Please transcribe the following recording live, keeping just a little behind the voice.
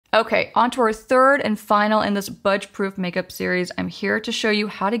Okay, on to our third and final in this Budge Proof makeup series. I'm here to show you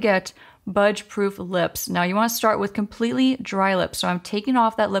how to get Budge Proof lips. Now you want to start with completely dry lips. So I'm taking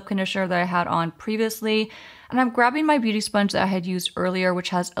off that lip conditioner that I had on previously, and I'm grabbing my beauty sponge that I had used earlier,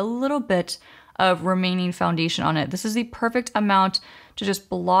 which has a little bit of remaining foundation on it. This is the perfect amount to just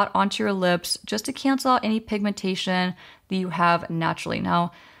blot onto your lips just to cancel out any pigmentation that you have naturally.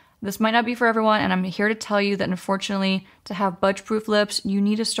 Now, this might not be for everyone, and I'm here to tell you that unfortunately, to have Budge Proof lips, you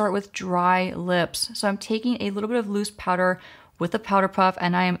need to start with dry lips. So I'm taking a little bit of loose powder with a powder puff,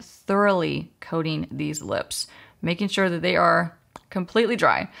 and I am thoroughly coating these lips, making sure that they are completely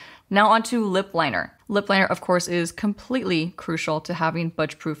dry. Now onto lip liner. Lip liner, of course, is completely crucial to having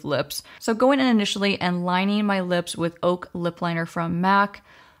Budge Proof lips. So going in initially and lining my lips with Oak lip liner from MAC.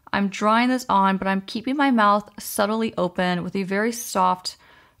 I'm drawing this on, but I'm keeping my mouth subtly open with a very soft,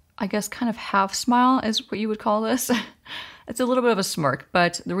 I guess kind of half smile is what you would call this. It's a little bit of a smirk,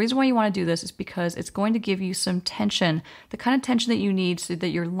 but the reason why you want to do this is because it's going to give you some tension, the kind of tension that you need so that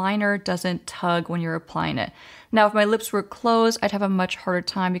your liner doesn't tug when you're applying it. Now, if my lips were closed, I'd have a much harder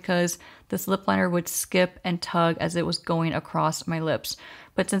time because this lip liner would skip and tug as it was going across my lips.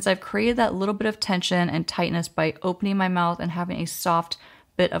 But since I've created that little bit of tension and tightness by opening my mouth and having a soft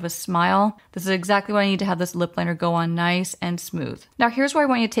bit of a smile, this is exactly what I need to have this lip liner go on nice and smooth. Now here's where I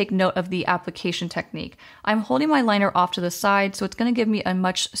want you to take note of the application technique. I'm holding my liner off to the side, so it's going to give me a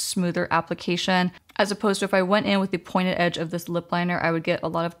much smoother application, as opposed to if I went in with the pointed edge of this lip liner, I would get a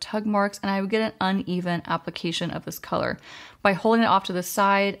lot of tug marks and I would get an uneven application of this color. By holding it off to the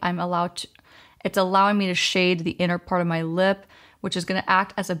side, it's allowing me to shade the inner part of my lip, which is going to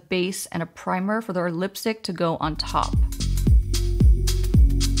act as a base and a primer for the lipstick to go on top.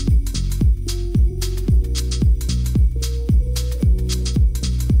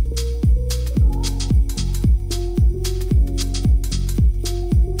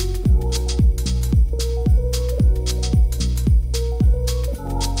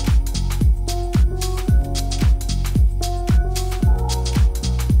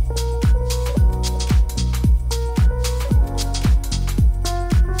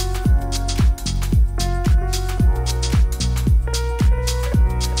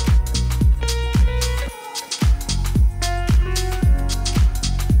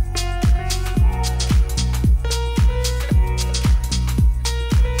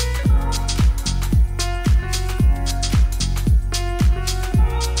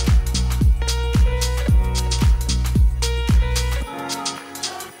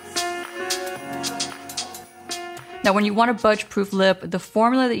 Now, when you want a Budge Proof lip, the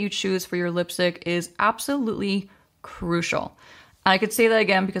formula that you choose for your lipstick is absolutely crucial. And I could say that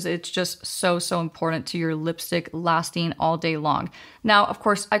again because it's just so important to your lipstick lasting all day long. Now, of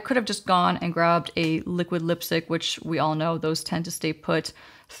course, I could have just gone and grabbed a liquid lipstick, which we all know those tend to stay put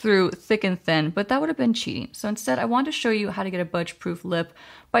through thick and thin, but that would have been cheating. So instead, I want to show you how to get a Budge Proof lip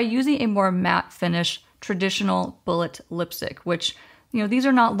by using a more matte finish, traditional bullet lipstick, which, you know, these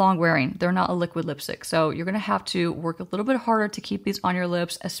are not long wearing. They're not a liquid lipstick. So you're going to have to work a little bit harder to keep these on your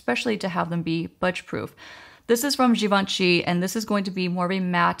lips, especially to have them be Budge Proof. This is from Givenchy, and this is going to be more of a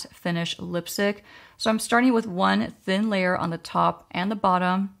matte finish lipstick. So I'm starting with one thin layer on the top and the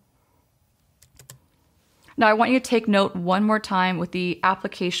bottom. Now I want you to take note one more time with the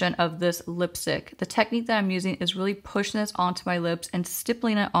application of this lipstick. The technique that I'm using is really pushing this onto my lips and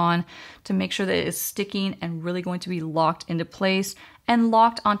stippling it on to make sure that it is sticking and really going to be locked into place and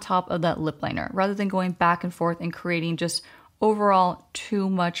locked on top of that lip liner, rather than going back and forth and creating just overall too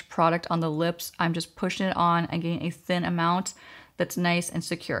much product on the lips. I'm just pushing it on and getting a thin amount that's nice and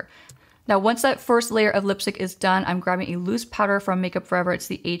secure. Now, once that first layer of lipstick is done, I'm grabbing a loose powder from Makeup Forever. It's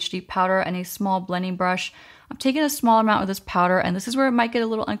the HD powder and a small blending brush. I'm taking a small amount of this powder, and this is where it might get a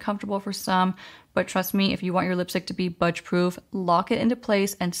little uncomfortable for some, but trust me, if you want your lipstick to be Budge Proof, lock it into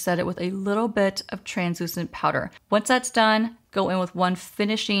place and set it with a little bit of translucent powder. Once that's done, go in with one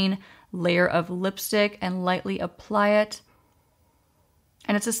finishing layer of lipstick and lightly apply it.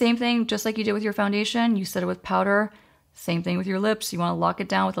 And it's the same thing, just like you did with your foundation. You set it with powder. Same thing with your lips. You want to lock it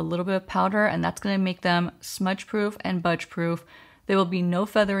down with a little bit of powder, and that's going to make them smudge proof and budge proof. There will be no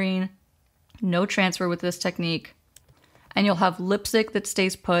feathering, no transfer with this technique, and you'll have lipstick that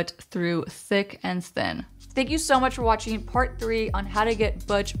stays put through thick and thin. Thank you so much for watching part 3 on how to get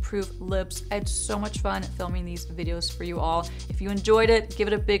Budge Proof lips. I had so much fun filming these videos for you all. If you enjoyed it, give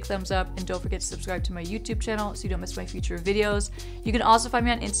it a big thumbs up, and don't forget to subscribe to my YouTube channel so you don't miss my future videos. You can also find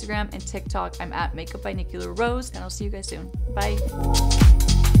me on Instagram and TikTok. I'm at Makeup by Nikki Rose, and I'll see you guys soon. Bye.